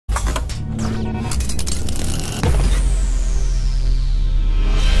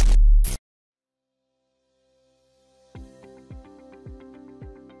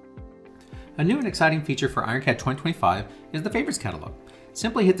A new and exciting feature for IronCAD 2025 is the Favorites catalog.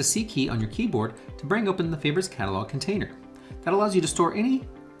 Simply hit the C key on your keyboard to bring open the Favorites catalog container. That allows you to store any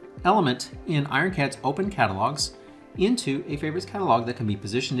element in IronCAD's open catalogs into a Favorites catalog that can be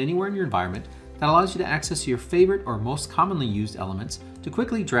positioned anywhere in your environment. That allows you to access your favorite or most commonly used elements to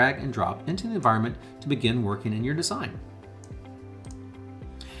quickly drag and drop into the environment to begin working in your design.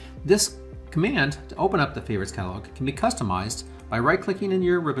 This command to open up the Favorites catalog can be customized by right-clicking in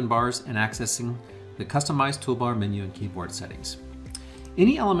your ribbon bars and accessing the Customize toolbar menu and keyboard settings.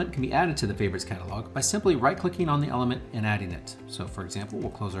 Any element can be added to the Favorites catalog by simply right-clicking on the element and adding it. So for example, we'll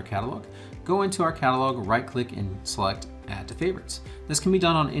close our catalog, go into our catalog, right-click and select Add to Favorites. This can be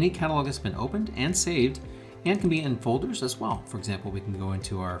done on any catalog that's been opened and saved, and can be in folders as well. For example, we can go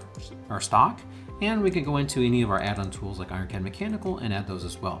into our stock, and we can go into any of our add-on tools like IronCAD Mechanical and add those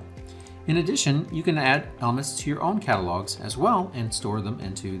as well. In addition, you can add elements to your own catalogs as well and store them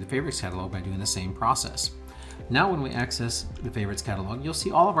into the Favorites catalog by doing the same process. Now when we access the Favorites catalog, you'll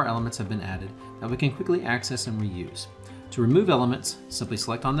see all of our elements have been added that we can quickly access and reuse. To remove elements, simply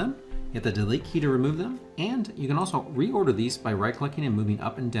select on them, hit the delete key to remove them, and you can also reorder these by right-clicking and moving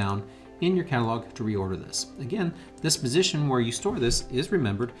up and down in your catalog to reorder this. Again, this position where you store this is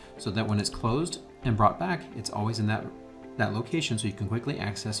remembered so that when it's closed and brought back, it's always in that location so you can quickly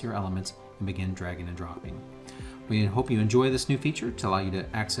access your elements and begin dragging and dropping. We hope you enjoy this new feature to allow you to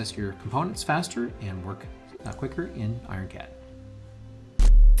access your components faster and work quicker in IronCAD.